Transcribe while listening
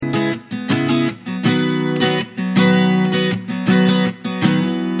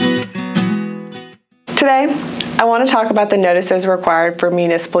Today, I want to talk about the notices required for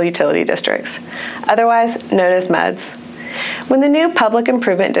municipal utility districts, otherwise known as MUDs. When the new Public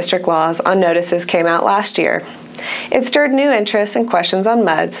Improvement District laws on notices came out last year, it stirred new interest and questions on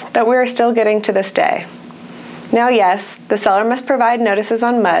MUDs that we are still getting to this day. Now, yes, the seller must provide notices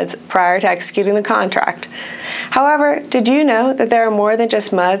on MUDs prior to executing the contract. However, did you know that there are more than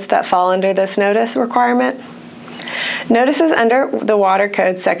just MUDs that fall under this notice requirement? Notices under the Water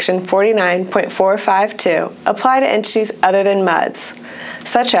Code Section 49.452 apply to entities other than MUDs,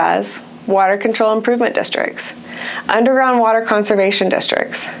 such as water control improvement districts, underground water conservation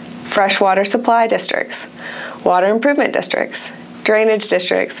districts, freshwater supply districts, water improvement districts, drainage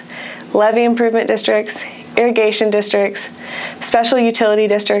districts, levee improvement districts, irrigation districts, special utility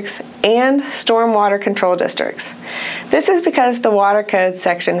districts, and stormwater control districts. This is because the Water Code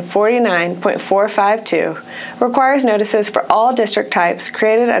Section 49.452 requires notices for all district types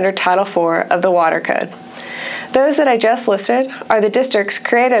created under Title IV of the Water Code. Those that I just listed are the districts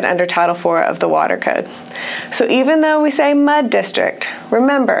created under Title IV of the Water Code. So even though we say MUD district,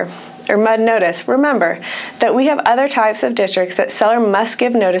 remember that we have other types of districts that seller must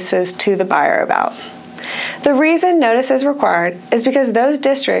give notices to the buyer about. The reason notice is required is because those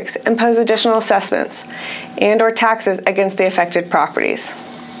districts impose additional assessments and/or taxes against the affected properties.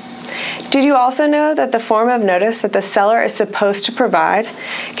 Did you also know that the form of notice that the seller is supposed to provide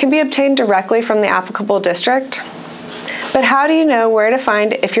can be obtained directly from the applicable district? But how do you know where to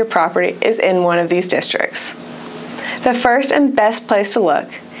find if your property is in one of these districts? The first and best place to look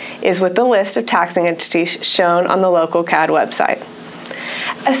is with the list of taxing entities shown on the local CAD website.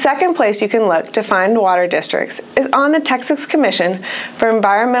 A second place you can look to find water districts is on the Texas Commission for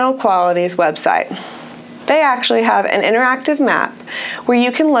Environmental Quality's website. They actually have an interactive map where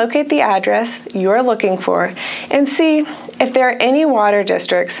you can locate the address you are looking for and see if there are any water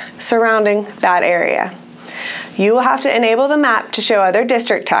districts surrounding that area. You will have to enable the map to show other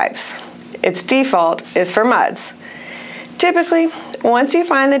district types. Its default is for MUDs. Typically, once you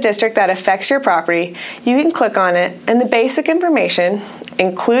find the district that affects your property, you can click on it and the basic information,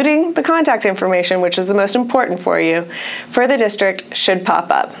 including the contact information, which is the most important for you, for the district should pop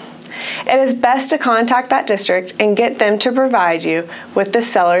up. It is best to contact that district and get them to provide you with the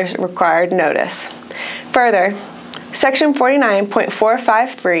seller's required notice. Further, Section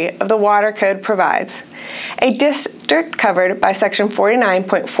 49.453 of the Water Code provides, a district covered by Section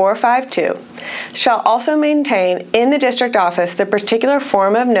 49.452 shall also maintain in the district office the particular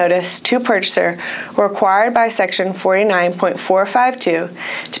form of notice to purchaser required by Section 49.452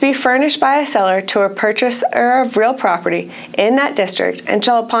 to be furnished by a seller to a purchaser of real property in that district and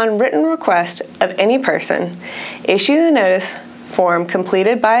shall, upon written request of any person, issue the notice form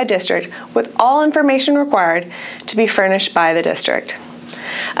completed by a district with all information required to be furnished by the district.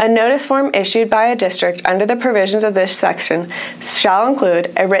 A notice form issued by a district under the provisions of this section shall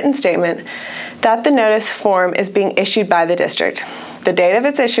include a written statement that the notice form is being issued by the district, the date of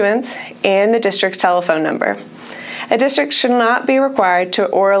its issuance, and the district's telephone number. A district should not be required to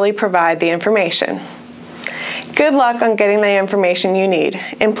orally provide the information. Good luck on getting the information you need,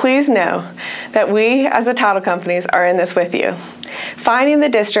 and please know that we, as the title companies, are in this with you. Finding the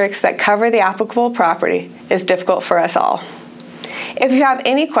districts that cover the applicable property is difficult for us all. If you have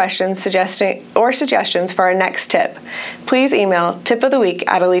any questions, suggestions for our next tip, please email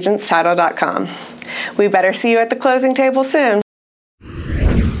tipoftheweek@allegiancetitle.com. We better see you at the closing table soon.